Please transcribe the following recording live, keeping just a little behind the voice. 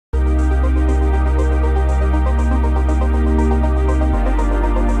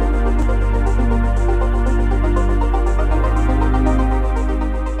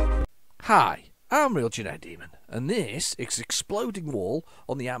Hi, I'm Real Genetic Demon, and this is Exploding Wall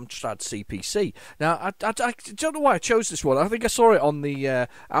on the Amstrad CPC. Now, I don't know why I chose this one. I think I saw it on the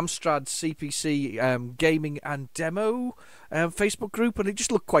Amstrad CPC Gaming and Demo Facebook group, and it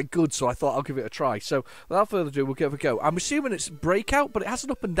just looked quite good, so I thought I'll give it a try. So, without further ado, we'll give it a go. I'm assuming it's Breakout, but it has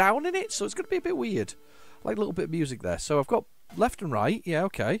an up and down in it, so it's going to be a bit weird. I like a little bit of music there. So, I've got left and right. Yeah,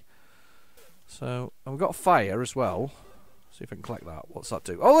 okay. So, I've got fire as well. See if I can collect that. What's that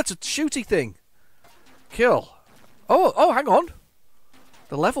do? Oh, it's a shooty thing. Kill. Oh, hang on.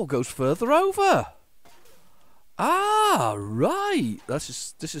 The level goes further over. Ah, right.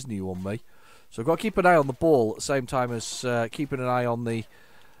 This is new on me. So I've got to keep an eye on the ball at the same time as keeping an eye on where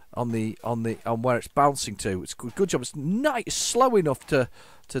it's bouncing to. It's good job. It's nice, it's slow enough to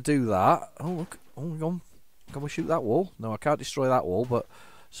do that. Oh look. Oh, hang on. Can we shoot that wall? No, I can't destroy that wall, but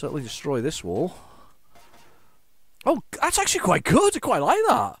certainly destroy this wall. Oh, that's actually quite good. I quite like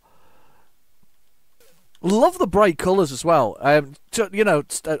that. Love the bright colours as well. You know,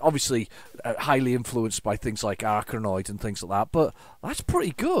 obviously highly influenced by things like Arkanoid and things like that, but that's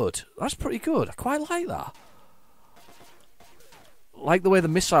pretty good. That's pretty good. I quite like that. Like the way the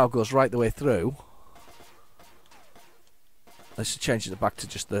missile goes right the way through. Let's change it back to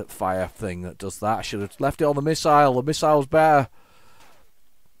just the fire thing that does that. I should have left it on the missile. The missile's better.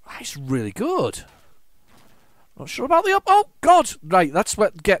 That's really good. Not sure about the up. Oh God! Right, that's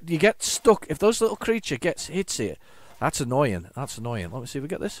what you get stuck if those little creature hits it. That's annoying. That's annoying. Let me see if we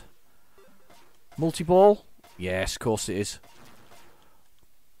get this. Multi-ball. Yes, of course it is.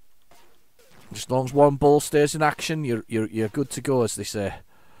 Just as long as one ball stays in action, you're good to go, as they say.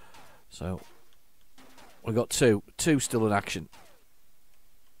 So we got two still in action.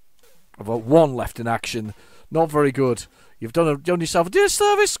 I've got one left in action. Not very good. You've done yourself a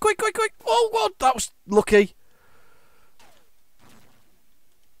disservice. Quick! Oh God, that was lucky.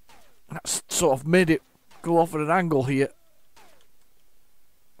 That's sort of made it go off at an angle here.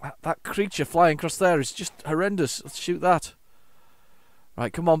 That creature flying across there is just horrendous. Let's shoot that.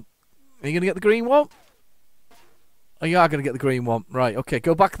 Right, come on. Are you going to get the green one? Oh, you are going to get the green one. Right, okay,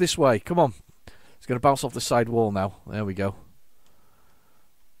 go back this way. Come on. It's going to bounce off the side wall now. There we go.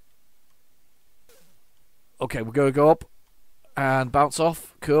 Okay, we're going to go up and bounce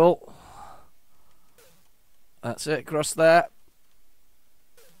off. Cool. That's it, across there.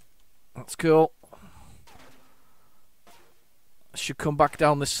 That's cool. Should come back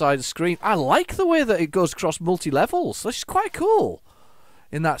down this side of the screen. I like the way that it goes across multi-levels. This is quite cool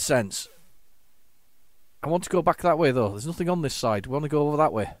in that sense. I want to go back that way though. There's nothing on this side. We want to go over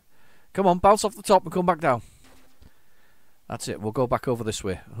that way. Come on, bounce off the top and come back down. That's it. We'll go back over this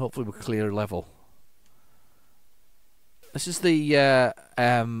way. Hopefully we'll clear a level. This is the a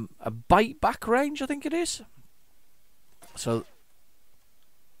bite back range, I think it is. So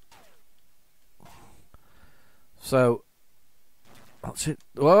that's it.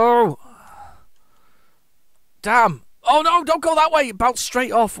 Whoa! Damn! Oh no! Don't go that way. It bounced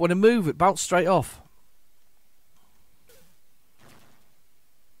straight off. When I move, it bounced straight off.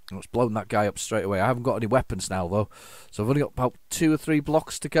 Oh, it's blown that guy up straight away. I haven't got any weapons now though, so I've only got about 2 or 3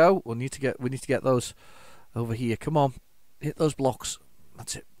 blocks to go. We need to get those over here. Come on, hit those blocks.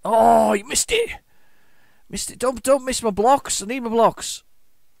 That's it. Oh, you missed it. Missed it. Don't miss my blocks. I need my blocks.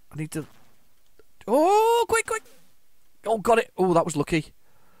 I need to. Oh, quick! Oh, got it. Oh, that was lucky.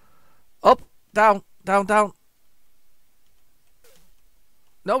 Up, down.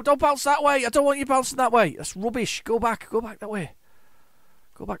 No, don't bounce that way. I don't want you bouncing that way. That's rubbish. Go back that way.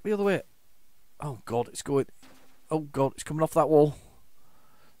 Go back the other way. Oh, God, it's going. Oh, God, it's coming off that wall.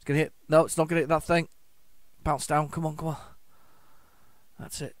 It's going to hit. No, it's not going to hit that thing. Bounce down. Come on.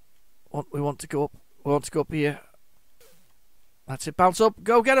 That's it. We want to go up. We want to go up here. That's it. Bounce up.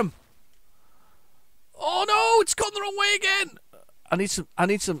 Go get him. Oh no! It's gone the wrong way again. I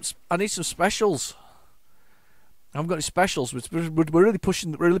need some specials. I haven't got any specials. We're really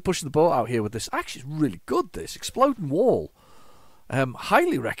pushing the boat out here with this. Actually, it's really good. This Exploding Wall.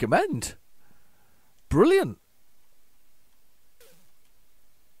 Highly recommend. Brilliant.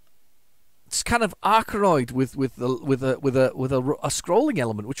 It's kind of Arkanoid with a scrolling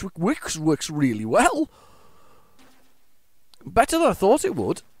element, which works really well. Better than I thought it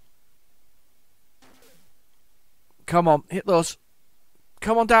would. Come on, hit those.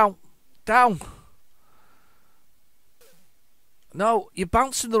 Come on, down. No, you're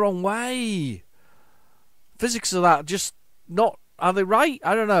bouncing the wrong way. Physics of that just not. Are they right?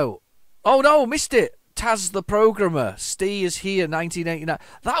 I don't know. Oh no, missed it. Taz the Programmer. Stee is here, 1989.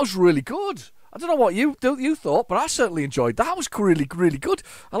 That was really good. I don't know what you thought, but I certainly enjoyed that. That was really good.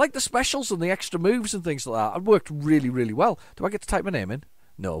 I like the specials and the extra moves and things like that. It worked really well. Do I get to type my name in?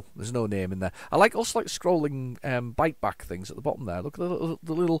 No, there's no name in there. I also like scrolling bite back things at the bottom there. Look at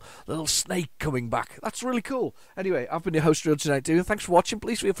the little snake coming back. That's really cool. Anyway, I've been your host, Real Tonight Too. Thanks for watching.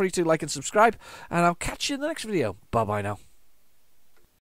 Please feel free to like and subscribe, and I'll catch you in the next video. Bye bye now.